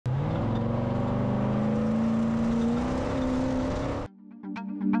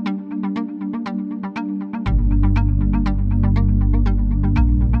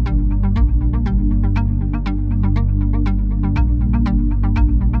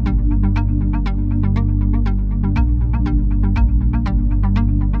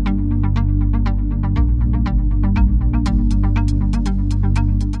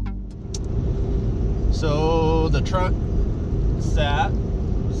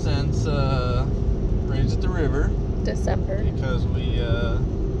River. December. Because we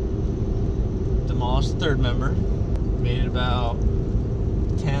demolished the third member. Made it about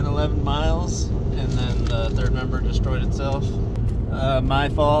 10, 11 miles, and then the third member destroyed itself. My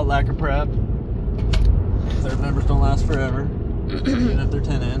fault, lack of prep. Third members don't last forever, even if they're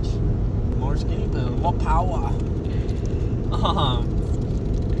 10-inch. More skinny, more power.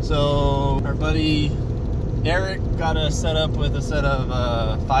 So our buddy Eric got us set up with a set of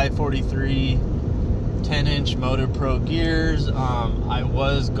 543 10-inch Motor Pro gears. I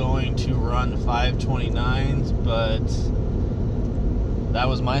was going to run 529s, but that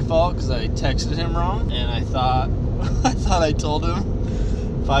was my fault because I texted him wrong, and I thought I told him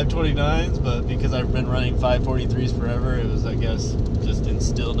 529s, but because I've been running 543s forever, it was, I guess, just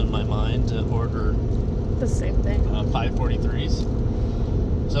instilled in my mind to order the same thing. 543s.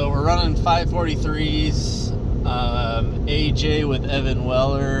 So we're running 543s. AJ with Evan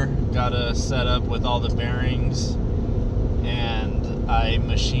Weller got us set up with all the bearings, and I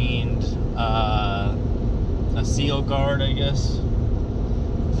machined a seal guard, I guess,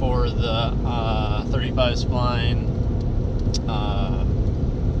 for the 35 spline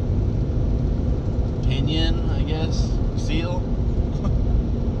pinion, I guess, seal.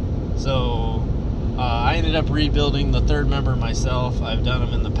 So I ended up rebuilding the third member myself. I've done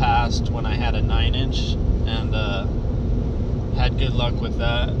them in the past when I had a 9-inch, and had good luck with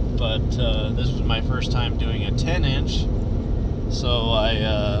that, but this was my first time doing a 10-inch, so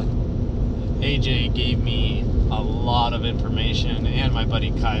AJ gave me a lot of information, and my buddy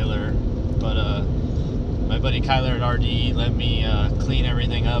Kyler, but my buddy Kyler at RD let me clean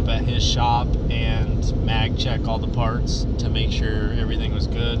everything up at his shop and mag check all the parts to make sure everything was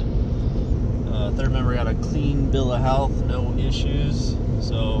good. Third member got a clean bill of health, no issues,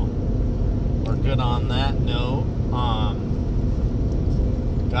 so we're good on that note.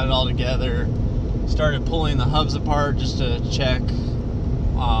 Got it all together, started pulling the hubs apart just to check,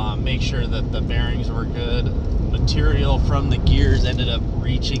 make sure that the bearings were good. Material from the gears ended up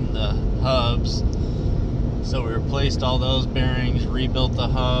reaching the hubs, so we replaced all those bearings, rebuilt the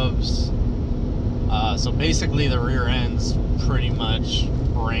hubs. So basically the rear end's pretty much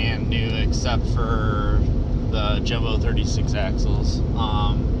brand new except for the Jumbo 36 axles.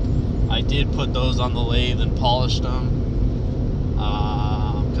 I did put those on the lathe and polished them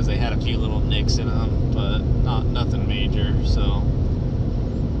because they had a few little nicks in them, but nothing major, so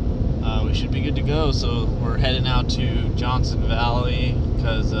we should be good to go. So we're heading out to Johnson Valley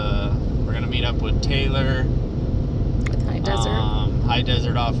because we're going to meet up with Taylor with High Desert. High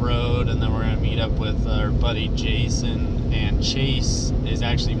Desert Off-Road, and then we're going to meet up with our buddy Jason, and Chase is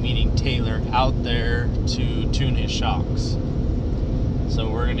actually meeting Taylor out there to tune his shocks. So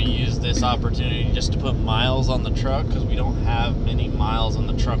we're going to use this opportunity just to put miles on the truck because we don't have many miles on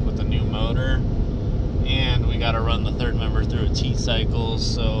the truck with the new motor, and we got to run the third member through a T-cycle,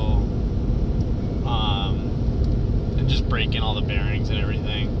 so and just break in all the bearings and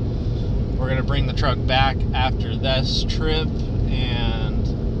everything. We're going to bring the truck back after this trip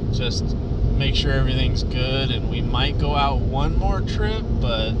and just make sure everything's good, and we might go out one more trip,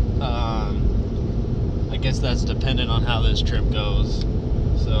 but I guess that's dependent on how this trip goes.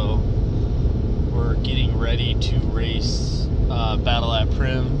 So we're getting ready to race Battle at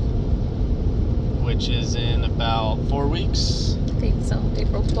Prim, which is in about 4 weeks. I think so.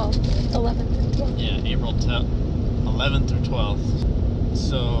 April 12th, 11th, and 12th. Yeah, April 11th through 12th.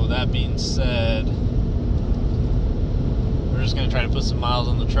 So that being said, we're just going to try to put some miles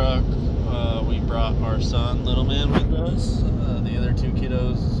on the truck. We brought our son, Little Man, with us. The other two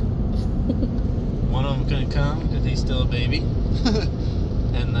kiddos, one of them couldn't come because he's still a baby.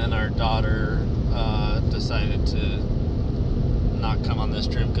 And then our daughter decided to not come on this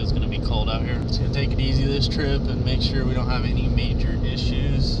trip because it's going to be cold out here. Just going to take it easy this trip and make sure we don't have any major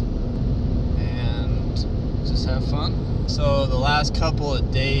issues and just have fun. So the last couple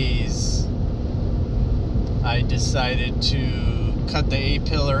of days I decided to cut the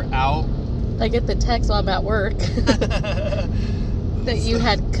A-pillar out. I get the text while I'm at work that you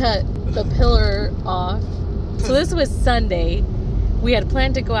had cut the pillar off. So this was Sunday. We had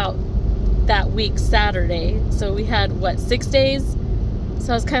planned to go out that week Saturday, so we had, what, 6 days?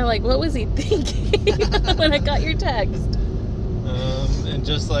 So I was kind of like, what was he thinking when I got your text? And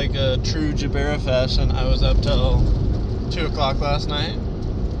just like a true Jubera fashion, I was up till 2 o'clock last night.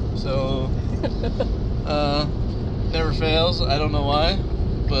 So never fails. I don't know why,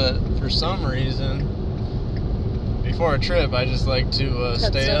 but for some reason before a trip I just like to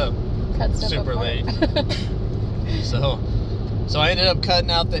stay up super late. So I ended up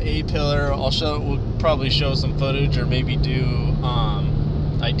cutting out the A-pillar. We'll probably show some footage or maybe do,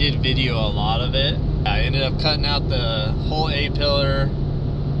 I did video a lot of it I ended up cutting out the whole A-pillar,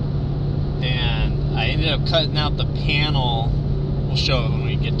 and I ended up cutting out the panel. We'll show it when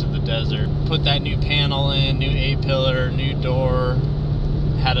we get to the desert. Put that new panel in, new A-pillar, new door.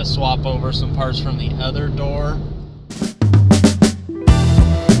 Had to swap over some parts from the other door.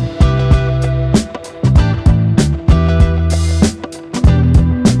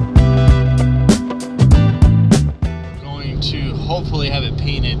 Going to hopefully have it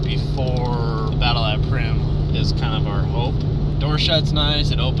painted before Battle at Prim is kind of our hope. Door shut's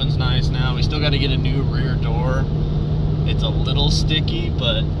nice, it opens nice now. We still got to get a new rear door. It's a little sticky,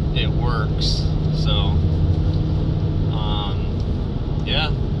 but it works. So,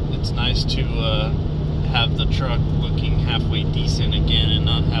 yeah, it's nice to have the truck looking halfway decent again and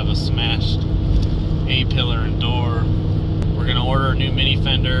not have a smashed A-pillar and door. We're gonna order a new mini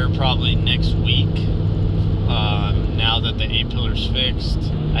fender probably next week. Now that the A-pillar's fixed.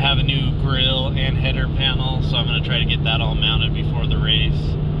 I have a new grill and header panel, so I'm gonna try to get that all mounted before the race.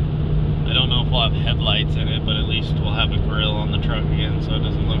 I don't know if we'll have headlights in it, but at least we'll have a grill on the truck again so it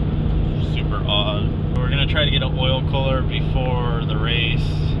doesn't look super odd. We're gonna try to get an oil cooler before the race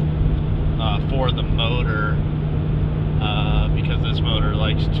for the motor, because this motor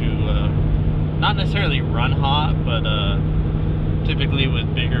likes to not necessarily run hot, but typically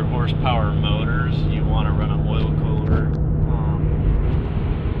with bigger horsepower motors you want to run an oil cooler.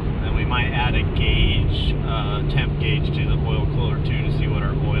 And we might add a gauge, temp gauge to the oil cooler too, to see what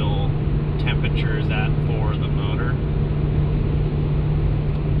our oil temperature is at for the motor.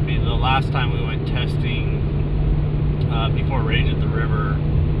 I mean, the last time we went testing before Rage at the River,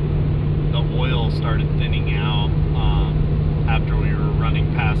 the oil started thinning out after we were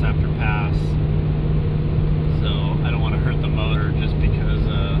running pass after pass. So I don't want to hurt the motor just because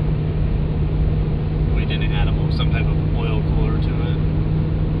we didn't add some type of oil cooler to it.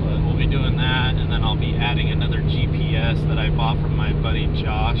 But we'll be doing that, and then I'll be adding another GPS that I bought from my buddy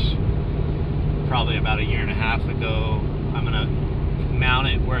Josh probably about a year and a half ago. I'm gonna mount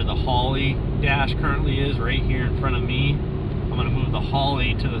it where the Holly dash currently is, right here in front of me. I'm gonna move the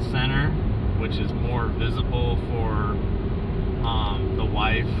Holly to the center, which is more visible for the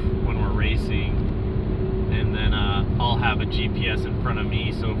wife when we're racing. And then I'll have a GPS in front of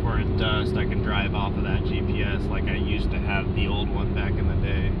me, so if we're in dust, I can drive off of that GPS like I used to have the old one back in the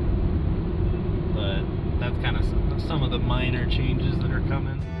day. But that's kind of some of the minor changes that are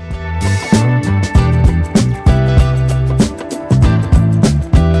coming.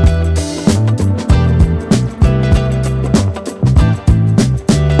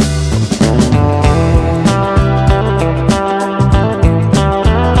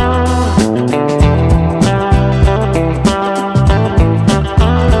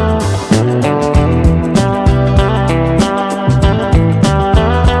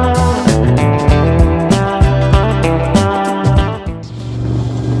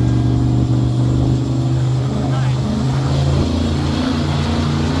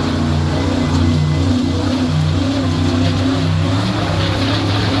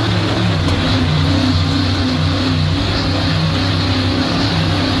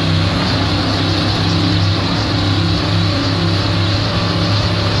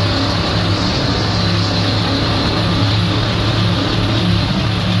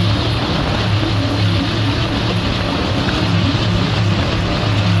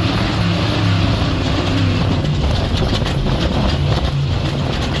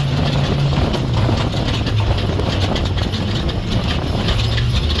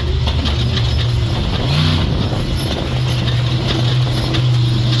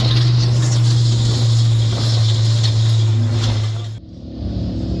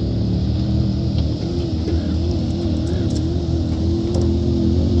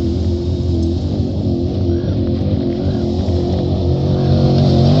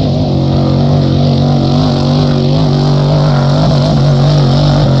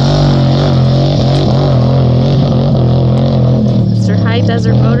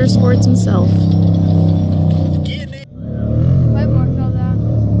 Desert Motorsports himself.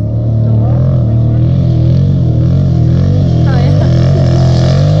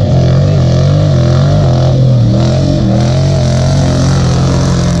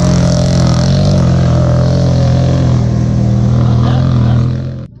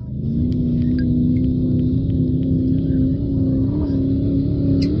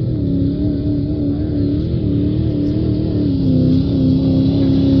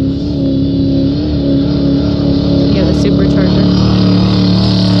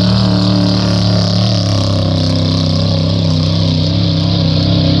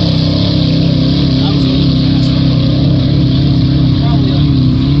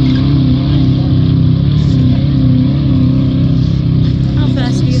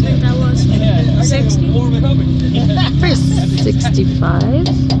 65?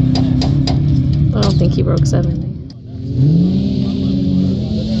 I don't think he broke 70.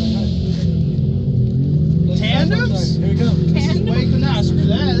 Tandems? Here we go. This is way cooler. Nah, screw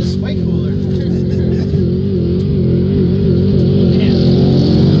that. This is way cooler.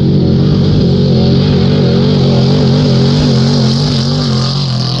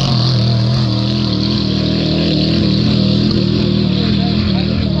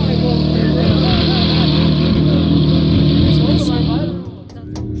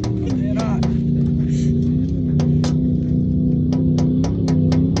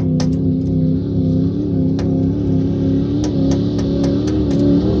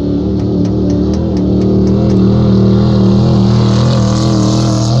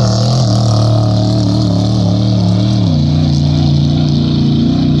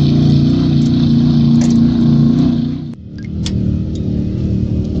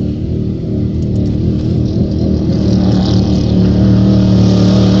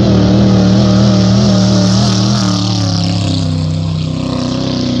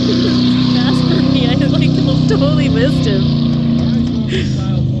 Totally missed him.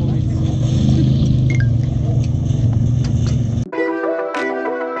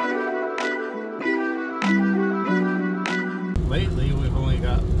 Lately, we've only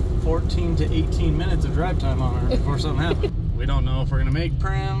got 14 to 18 minutes of drive time on her before something happens. We don't know if we're gonna make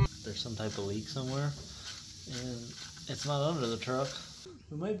prim. There's some type of leak somewhere, and it's not under the truck.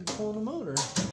 We might be pulling a motor.